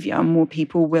behavior, more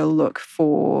people will look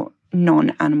for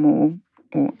non-animal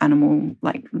or animal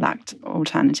lacked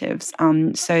alternatives.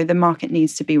 So the market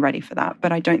needs to be ready for that.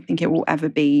 But I don't think it will ever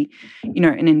be,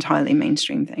 an entirely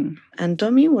mainstream thing. And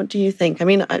Domi, what do you think?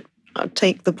 I'd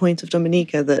take the point of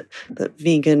Dominika that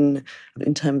vegan,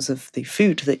 in terms of the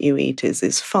food that you eat,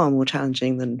 is far more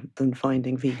challenging than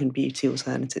finding vegan beauty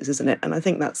alternatives, isn't it? And I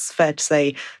think that's fair to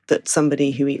say that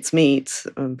somebody who eats meat,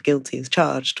 guilty as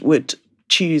charged, would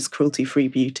choose cruelty-free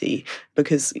beauty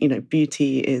because,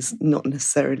 beauty is not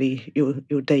necessarily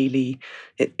your daily,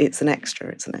 it's an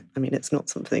extra, isn't it? I mean, it's not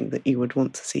something that you would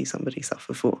want to see somebody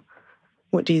suffer for.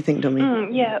 What do you think, Domi?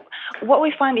 Yeah. What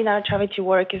we find in our charity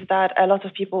work is that a lot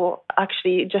of people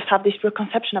actually just have this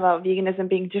preconception about veganism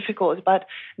being difficult, but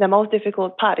the most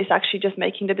difficult part is actually just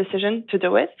making the decision to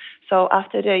do it. So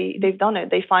after they've done it,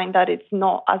 they find that it's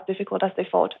not as difficult as they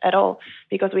thought at all,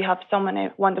 because we have so many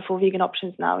wonderful vegan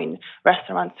options now in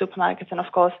restaurants, supermarkets, and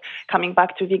of course, coming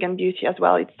back to vegan beauty as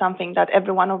well, it's something that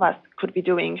every one of us could be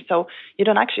doing. So you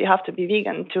don't actually have to be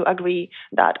vegan to agree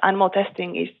that animal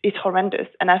testing is horrendous.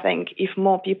 And I think if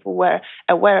more people were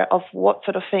aware of what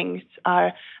sort of things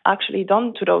are actually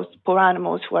done to those poor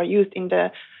animals who are used in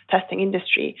the testing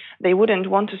industry, they wouldn't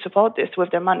want to support this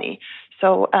with their money.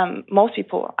 So most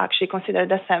people actually consider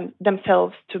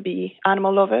themselves to be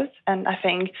animal lovers. And I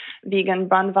think vegan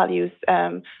brand values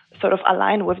sort of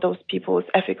align with those people's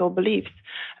ethical beliefs.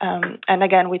 And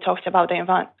again, we talked about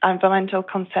the environmental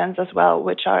concerns as well,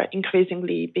 which are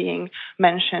increasingly being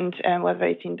mentioned, whether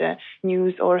it's in the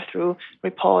news or through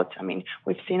reports. I mean,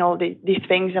 we've seen all these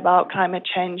things about climate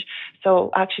change.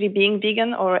 So actually being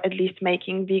vegan, or at least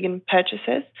making vegan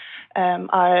purchases,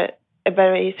 are a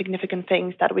very significant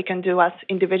things that we can do as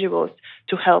individuals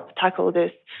to help tackle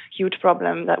this huge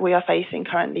problem that we are facing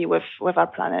currently with our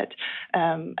planet.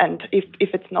 And if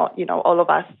it's not, all of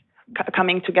us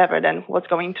coming together, then what's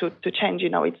going to change?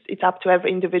 It's up to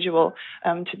every individual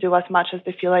to do as much as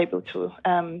they feel able to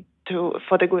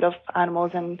for the good of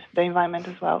animals and the environment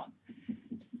as well.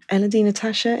 Elodie,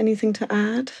 Natasha, anything to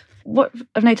add? What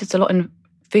I've noticed a lot in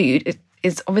food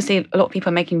is obviously a lot of people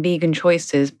are making vegan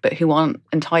choices, but who aren't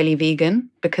entirely vegan,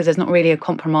 because there's not really a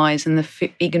compromise, and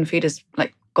the vegan food has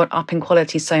got up in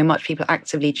quality so much, people are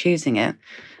actively choosing it.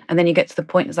 And then you get to the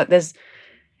point,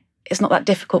 it's not that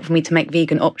difficult for me to make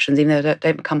vegan options, even though I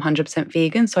don't become 100%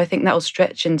 vegan. So I think that will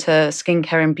stretch into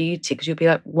skincare and beauty, because you'll be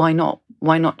like, why not?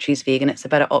 Why not choose vegan? It's a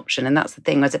better option. And that's the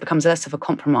thing, as it becomes less of a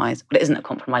compromise. Well, it isn't a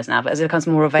compromise now, but as it becomes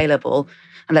more available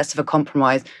and less of a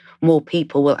compromise, more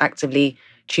people will actively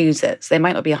choose it. So they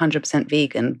might not be 100%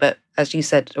 vegan, but as you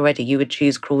said already, you would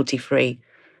choose cruelty-free,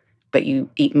 but you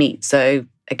eat meat. So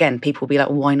again, people will be like,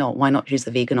 why not? Why not choose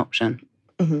the vegan option?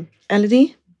 Mm-hmm.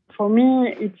 Elodie? For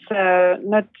me, it's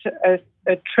not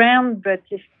a trend, but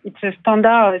it's a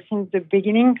standard since the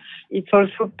beginning. It's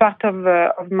also part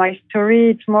of my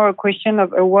story. It's more a question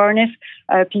of awareness.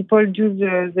 People do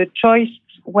the choice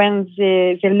when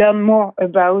they learn more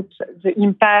about the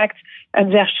impact of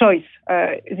their choice,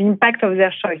 the impact of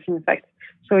their choice, in fact.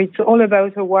 So it's all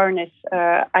about awareness.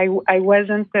 I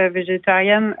wasn't a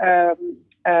vegetarian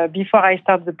before I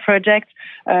started the project.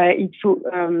 It's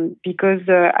because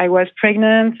I was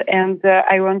pregnant and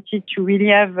I wanted to really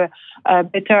have a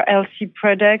better healthy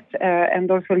product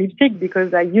and also lipstick,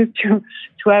 because I used to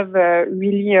have a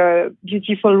really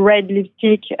beautiful red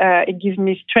lipstick. It gives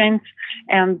me strength,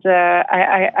 and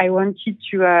I wanted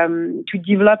to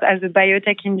develop as a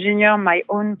biotech engineer my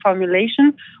own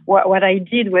formulation. What I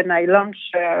did when I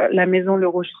launched La Maison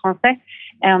Le Rouge Francais.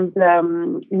 And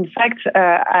in fact,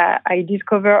 I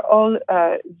discover all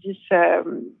this,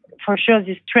 for sure,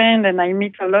 this trend, and I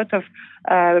meet a lot of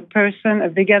a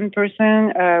vegan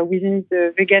person within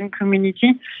the vegan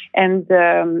community. And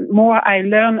more I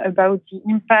learn about the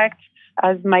impact,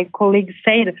 as my colleague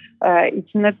said,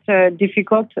 it's not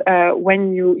difficult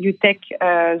when you take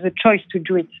the choice to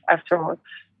do it after all.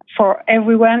 For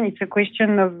everyone, it's a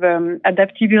question of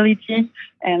adaptability,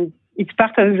 and it's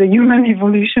part of the human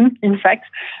evolution, in fact.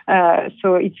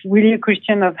 So it's really a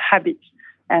question of habit.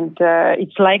 And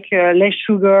it's like less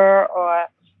sugar or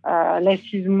less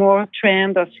is more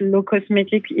trend or slow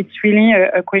cosmetics. It's really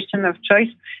a question of choice.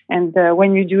 And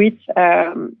when you do it,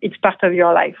 it's part of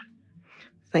your life.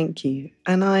 Thank you.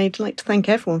 And I'd like to thank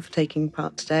everyone for taking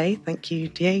part today. Thank you,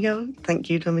 Diego. Thank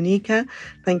you, Dominika.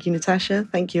 Thank you, Natasha.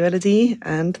 Thank you, Elodie.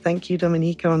 And thank you,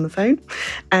 Dominika, on the phone.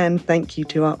 And thank you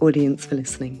to our audience for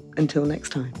listening. Until next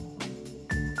time.